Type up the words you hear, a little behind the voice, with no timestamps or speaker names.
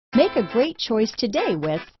Make a great choice today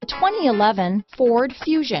with the 2011 Ford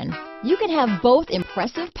Fusion. You can have both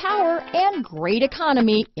impressive power and great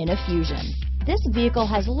economy in a Fusion. This vehicle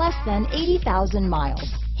has less than 80,000 miles.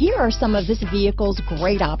 Here are some of this vehicle's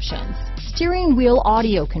great options: steering wheel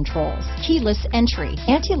audio controls, keyless entry,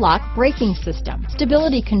 anti-lock braking system,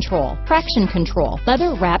 stability control, traction control,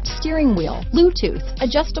 leather-wrapped steering wheel, Bluetooth,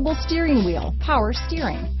 adjustable steering wheel, power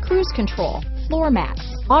steering, cruise control, floor mats,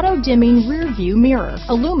 auto-dimming rear view mirror,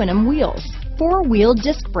 aluminum wheels, four-wheel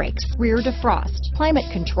disc brakes, rear defrost, climate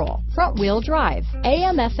control, front-wheel drive,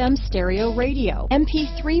 AM/FM stereo radio,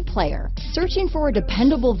 MP3 player. Searching for a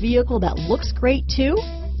dependable vehicle that looks great too?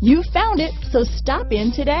 You found it, so stop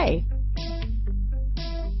in today.